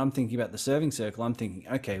 when I'm thinking about the serving circle, I'm thinking,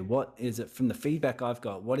 okay, what is it from the feedback I've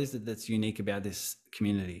got? What is it that's unique about this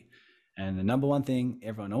community? And the number one thing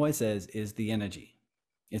everyone always says is the energy.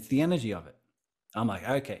 It's the energy of it. I'm like,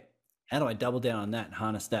 okay, how do I double down on that and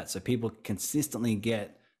harness that so people consistently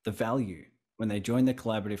get the value when they join the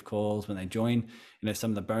collaborative calls, when they join,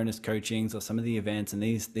 some of the bonus coachings or some of the events and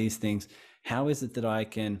these things? How is it that I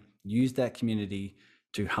can use that community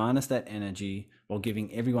to harness that energy while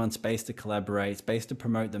giving everyone space to collaborate, space to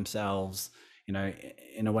promote themselves, in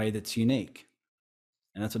a way that's unique?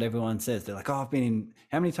 And that's what everyone says. They're like, oh,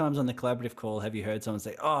 how many times on the collaborative call have you heard someone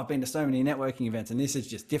say, oh, I've been to so many networking events and this is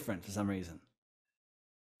just different for some reason,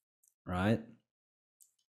 right?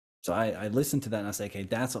 So I listen to that and I say, okay,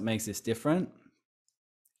 that's what makes this different.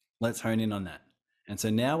 Let's hone in on that. And so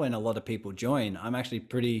now when a lot of people join, I'm actually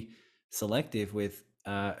pretty selective with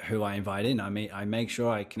who I invite in. I make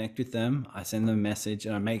sure I connect with them, I send them a message,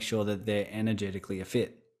 and I make sure that they're energetically a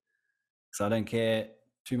fit. So I don't care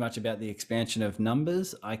too much about the expansion of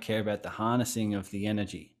numbers. I care about the harnessing of the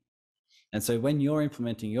energy. And so when you're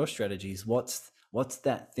implementing your strategies, what's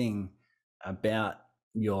that thing about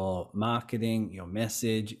your marketing, your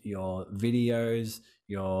message, your videos,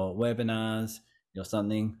 your webinars, your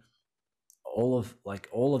something, all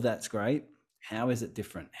of that's great. How is it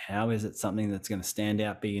different? How is it something that's going to stand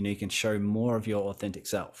out, be unique, and show more of your authentic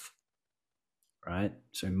self, right?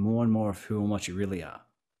 So more and more of who and what you really are.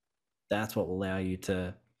 That's what will allow you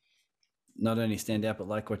to not only stand out, but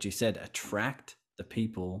like what you said, attract the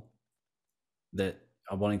people that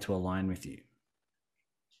are wanting to align with you.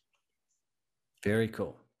 Very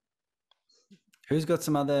cool. Who's got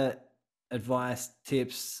some other advice,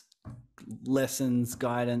 tips, lessons,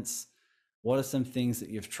 guidance? What are some things that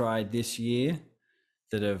you've tried this year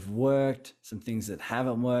that have worked, some things that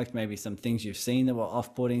haven't worked, maybe some things you've seen that were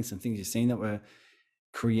off-putting, some things you've seen that were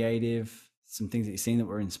creative, some things that you've seen that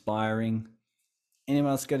were inspiring?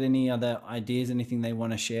 Anyone else got any other ideas, anything they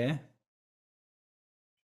want to share?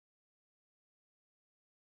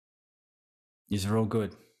 These are all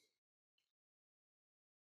good.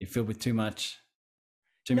 You're filled with too many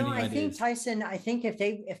I ideas. think, Tyson, I think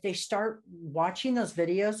if they start watching those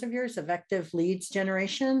videos of yours, effective leads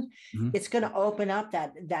generation, it's going to open up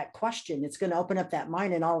that question. It's going to open up that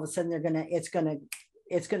mind, and all of a sudden it's going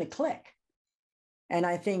to click. And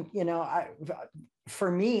I think, for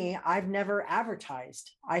me, I've never advertised.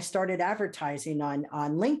 I started advertising on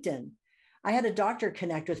LinkedIn. I had a doctor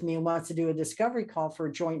connect with me and wants to do a discovery call for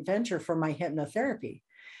a joint venture for my hypnotherapy.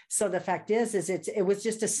 So the fact is it was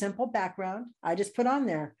just a simple background. I just put on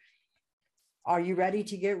there, are you ready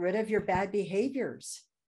to get rid of your bad behaviors?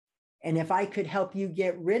 And if I could help you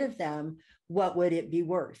get rid of them, what would it be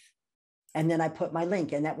worth? And then I put my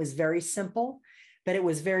link, and that was very simple, but it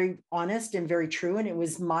was very honest and very true. And it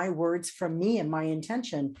was my words from me and my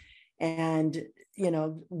intention. And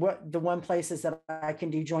what the one places that I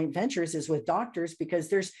can do joint ventures is with doctors, because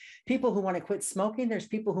there's people who want to quit smoking. There's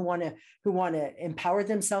people who want to empower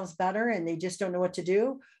themselves better, and they just don't know what to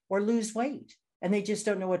do, or lose weight and they just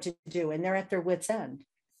don't know what to do, and they're at their wit's end.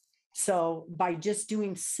 So by just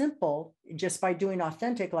doing simple, just by doing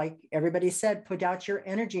authentic, like everybody said, put out your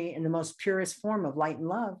energy in the most purest form of light and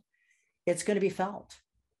love, it's going to be felt.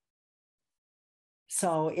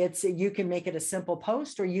 So you can make it a simple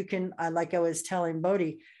post, or you can, like I was telling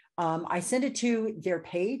Bodhi, I send it to their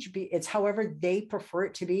page. It's however they prefer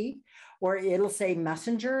it to be, or it'll say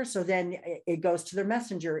messenger. So then it goes to their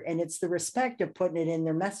messenger, and it's the respect of putting it in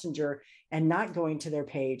their messenger and not going to their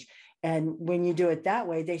page. And when you do it that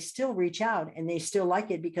way, they still reach out and they still like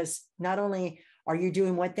it, because not only are you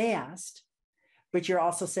doing what they asked, but you're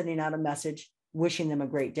also sending out a message wishing them a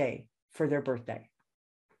great day for their birthday.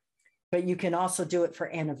 But you can also do it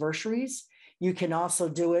for anniversaries. You can also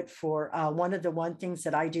do it for one things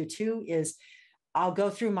that I do too is I'll go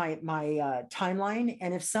through my timeline,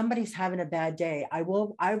 and if somebody's having a bad day, I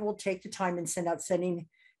will take the time and sending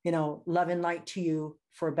love and light to you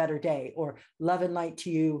for a better day, or love and light to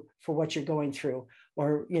you for what you're going through,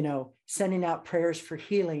 or sending out prayers for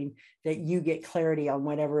healing, that you get clarity on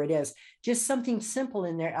whatever it is. Just something simple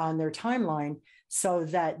in there on their timeline, so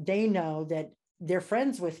that they know that they're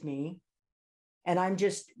friends with me, and I'm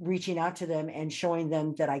just reaching out to them and showing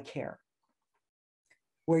them that I care.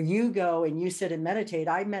 Where you go and you sit and meditate,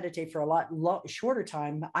 I meditate for a lot shorter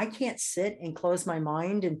time. I can't sit and close my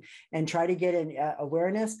mind and try to get an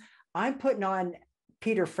awareness. I'm putting on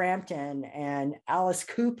Peter Frampton and Alice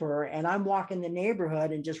Cooper, and I'm walking the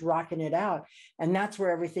neighborhood and just rocking it out. And that's where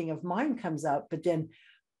everything of mine comes up. But then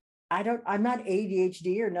I'm not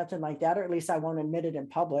ADHD or nothing like that, or at least I won't admit it in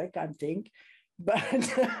public, I think. But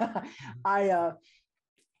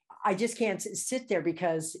I just can't sit there,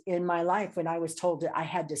 because in my life, when I was told that I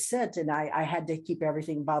had to sit and I had to keep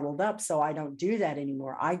everything bottled up, so I don't do that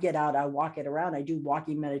anymore. I get out, I walk it around, I do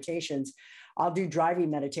walking meditations, I'll do driving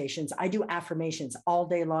meditations, I do affirmations all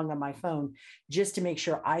day long on my phone, just to make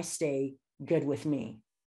sure I stay good with me.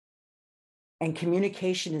 And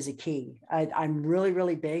communication is a key. I'm really,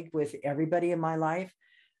 really big with everybody in my life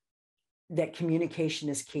that communication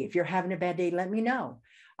is key. If you're having a bad day, let me know.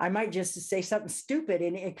 I might just say something stupid,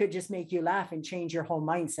 and it could just make you laugh and change your whole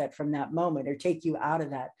mindset from that moment, or take you out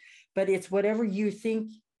of that. But it's whatever you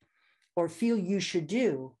think or feel you should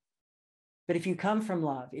do. But if you come from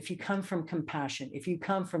love, if you come from compassion, if you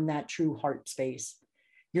come from that true heart space,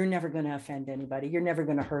 you're never going to offend anybody. You're never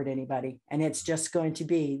going to hurt anybody. And it's just going to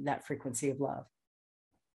be that frequency of love.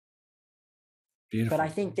 Beautiful. But I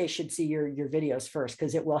think they should see your videos first,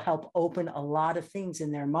 because it will help open a lot of things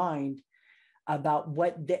in their mind about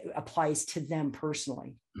what applies to them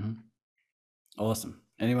personally. Mm-hmm. Awesome.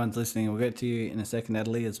 Anyone's listening, we'll get to you in a second,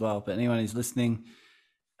 Natalie, as well. But anyone who's listening,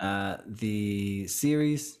 the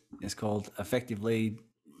series is called Effective Lead.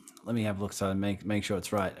 Let me have a look so I make sure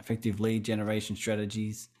it's right. Effective Lead Generation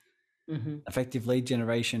Strategies. Mm-hmm. Effective Lead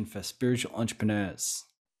Generation for Spiritual Entrepreneurs.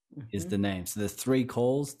 Mm-hmm. Is the name. So there's 3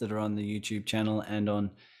 calls that are on the YouTube channel and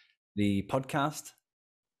on the podcast.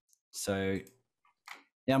 So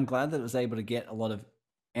yeah, I'm glad that it was able to get a lot of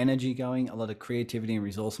energy going, a lot of creativity and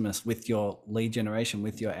resourcefulness with your lead generation,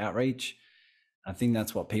 with your outreach. I think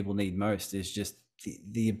that's what people need most, is just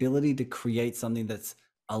the ability to create something that's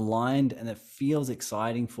aligned and that feels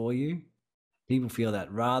exciting for you, people feel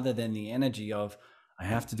that, rather than the energy of, I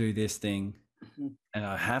have to do this thing and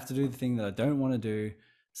I have to do the thing that I don't want to do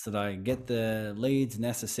so that I get the leads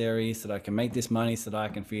necessary so that I can make this money so that I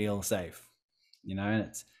can feel safe. And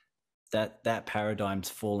it's that paradigm's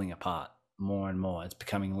falling apart more and more. It's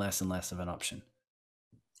becoming less and less of an option.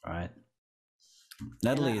 Right.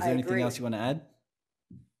 Natalie, is there anything else you want to add?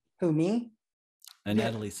 Who, me? No,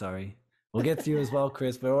 Natalie, sorry. We'll get to you as well,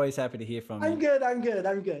 Chris. We're always happy to hear from you. I'm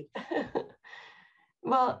good.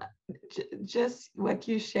 Well, just what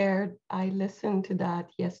you shared, I listened to that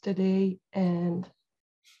yesterday, and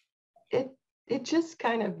it just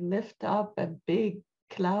kind of lift up a big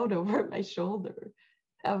cloud over my shoulder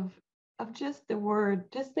of just the word,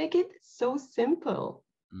 just make it so simple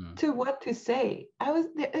to what to say.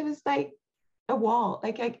 It was like a wall.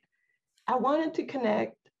 Like I wanted to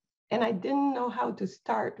connect, and I didn't know how to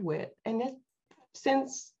start with. And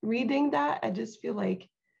since reading that, I just feel like,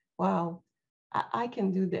 wow, I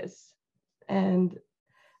can do this. And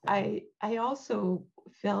I also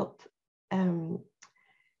felt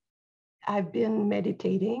I've been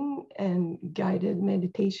meditating and guided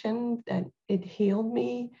meditation, that it healed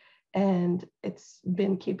me, and it's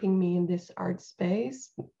been keeping me in this art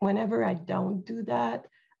space. Whenever I don't do that,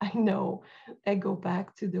 I know I go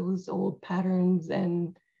back to those old patterns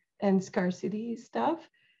and scarcity stuff.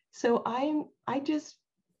 So I'm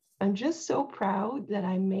just so proud that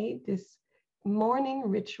I made this morning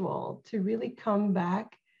ritual to really come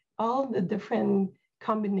back all the different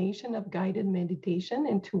combination of guided meditation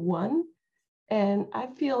into one. And I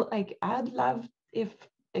feel like I'd love if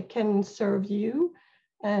it can serve you,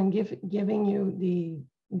 and giving you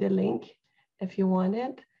the link if you want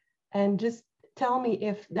it, and just tell me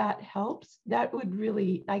if that helps. That would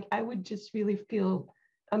really, like, I would just really feel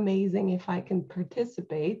amazing if I can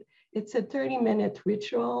participate. It's a 30-minute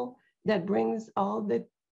ritual that brings all the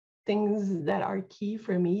things that are key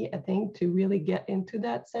for me, I think, to really get into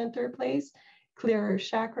that center place, clearer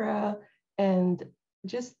chakra, and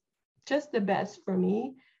just the best for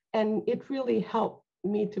me. And it really helped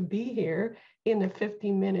me to be here in the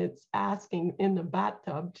 15 minutes asking in the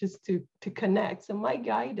bathtub just to connect. So my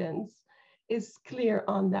guidance is clear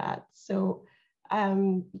on that. So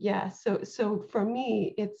so for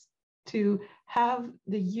me, it's to have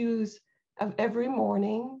the use of every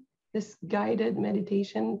morning, this guided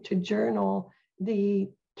meditation, to journal the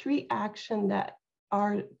 3 actions that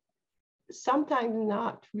are sometimes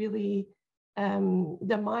not really,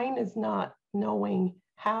 the mind is not knowing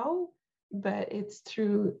how, but it's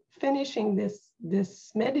through finishing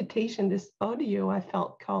this meditation, this audio, I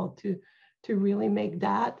felt called to really make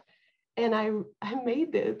that. And I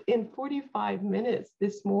made it in 45 minutes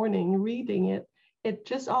this morning, reading it. It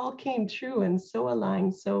just all came true and so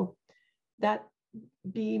aligned. So that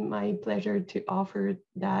be my pleasure to offer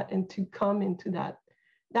that, and to come into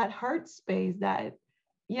that heart space that,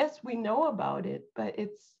 yes, we know about it, but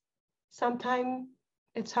it's sometimes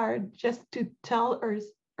it's hard just to tell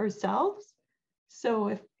ourselves.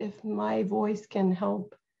 So if my voice can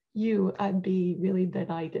help you, I'd be really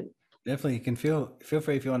delighted. Definitely. You can feel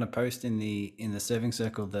free if you want to post in the Serving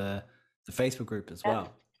Circle, the Facebook group as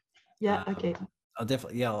well. Yeah. Okay. I'll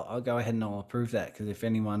definitely, I'll go ahead and I'll approve that, because if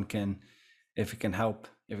it can help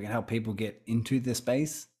people get into the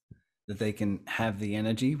space, that they can have the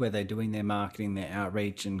energy where they're doing their marketing, their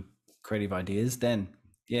outreach and creative ideas, then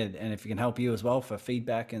and if it can help you as well for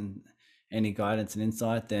feedback and any guidance and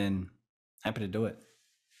insight, then happy to do it.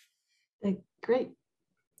 Great.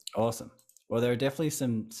 Awesome. Well, there are definitely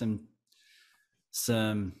some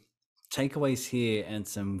takeaways here and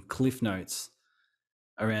some cliff notes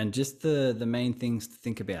around just the main things to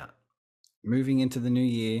think about moving into the new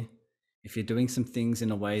year. If you're doing some things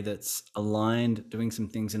in a way that's aligned, doing some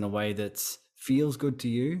things in a way that feels good to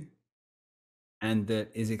you and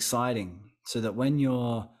that is exciting, so that when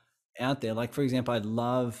you're out there, like, for example, I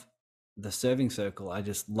love the Serving Circle. I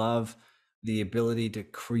just love the ability to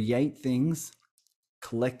create things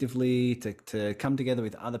collectively, to come together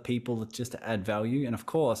with other people just to add value. And of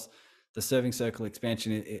course, the Serving Circle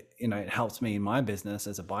expansion, it helps me in my business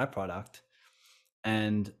as a byproduct.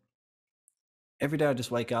 And every day I just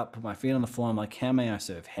wake up, put my feet on the floor. I'm like, how may I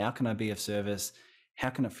serve? How can I be of service? How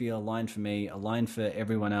can it feel aligned for me, aligned for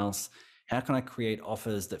everyone else? How can I create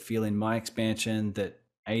offers that feel in my expansion, that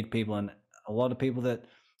aid people? And a lot of people that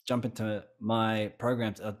jump into my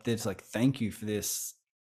programs, they're just like, thank you for this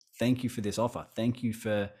offer. Thank you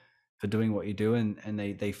for doing what you do. And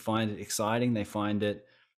they find it exciting. They find it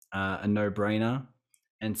a no-brainer.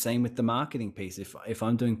 And same with the marketing piece. If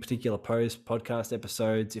I'm doing particular podcast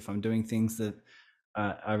episodes, if I'm doing things that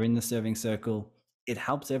are in the Serving Circle, it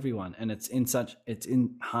helps everyone, and it's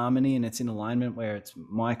in harmony and it's in alignment where it's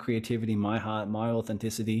my creativity, my heart, my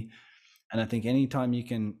authenticity. And I think anytime you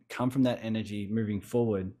can come from that energy moving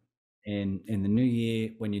forward in the new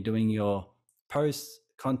year, when you're doing your posts,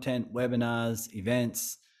 content, webinars,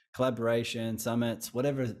 events, collaboration, summits,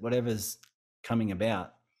 whatever's coming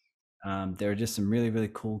about, there are just some really,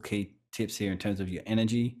 really cool key tips here in terms of your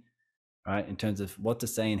energy, right? In terms of what to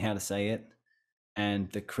say and how to say it,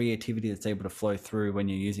 and the creativity that's able to flow through when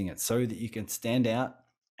you're using it, so that you can stand out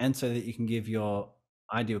and so that you can give your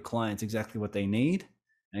ideal clients exactly what they need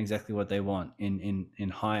and exactly what they want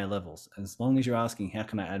in higher levels. As long as you're asking, how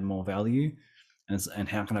can I add more value, and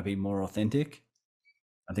how can I be more authentic,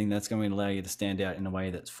 I think that's going to allow you to stand out in a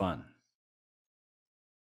way that's fun.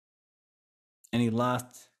 Any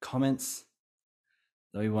last comments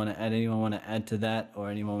that we want to add? Anyone want to add to that, or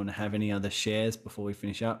anyone want to have any other shares before we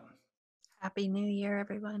finish up? Happy New Year,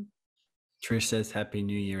 everyone. Trish says, Happy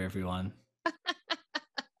New Year, everyone.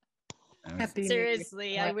 Happy New Year.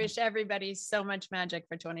 Seriously, I wish everybody so much magic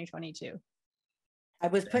for 2022. I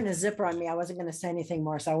was putting a zipper on me. I wasn't going to say anything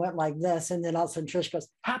more. So I went like this. And then all of a sudden Trish goes,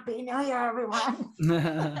 Happy New Year, everyone.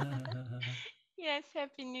 Yes,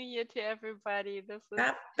 Happy New Year to everybody. This is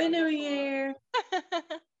Happy New Year.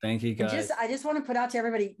 Thank you, guys. I just want to put out to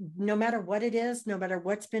everybody, no matter what it is, no matter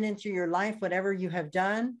what's been into your life, whatever you have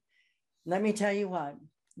done, let me tell you what,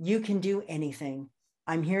 you can do anything.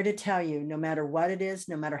 I'm here to tell you, no matter what it is,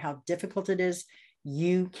 no matter how difficult it is,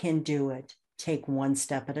 you can do it. Take one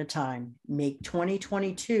step at a time. Make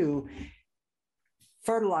 2022,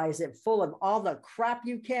 fertilize it full of all the crap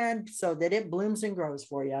you can so that it blooms and grows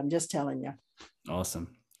for you. I'm just telling you. Awesome.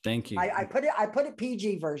 Thank you. I put it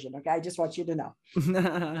PG version. Okay. I just want you to know.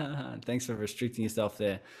 Thanks for restricting yourself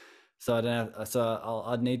there. So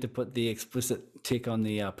I'd need to put the explicit tick on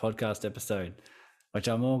the podcast episode, which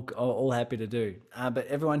I'm all happy to do. But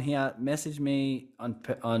everyone here, message me on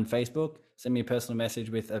Facebook. Send me a personal message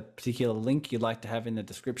with a particular link you'd like to have in the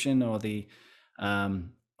description or the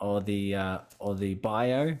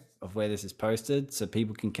bio of where this is posted, so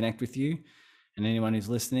people can connect with you. And anyone who's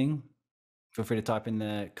listening, feel free to type in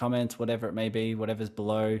the comments, whatever it may be, whatever's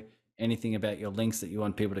below, anything about your links that you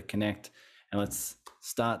want people to connect. And let's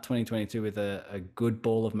start 2022 with a good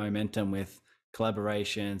ball of momentum, with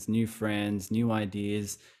collaborations, new friends, new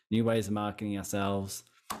ideas, new ways of marketing ourselves.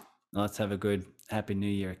 Now let's have a good Happy New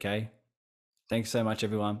Year, okay? Thanks so much,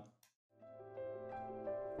 everyone.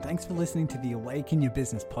 Thanks for listening to the Awaken Your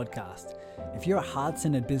Business podcast. If you're a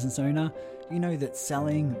heart-centered business owner, you know that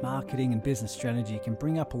selling, marketing, and business strategy can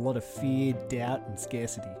bring up a lot of fear, doubt, and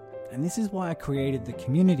scarcity. And this is why I created the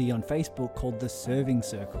community on Facebook called The Serving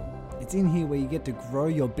Circle. It's in here where you get to grow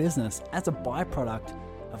your business as a byproduct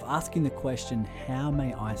of asking the question, how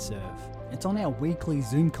may I serve? It's on our weekly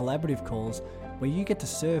Zoom collaborative calls where you get to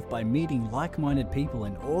serve by meeting like-minded people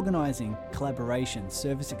and organizing collaborations,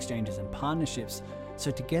 service exchanges, and partnerships, so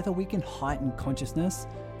together we can heighten consciousness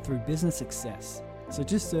through business success. So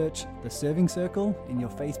just search The Serving Circle in your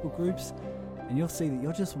Facebook groups and you'll see that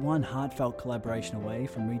you're just one heartfelt collaboration away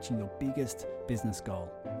from reaching your biggest business goal.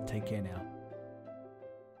 Take care now.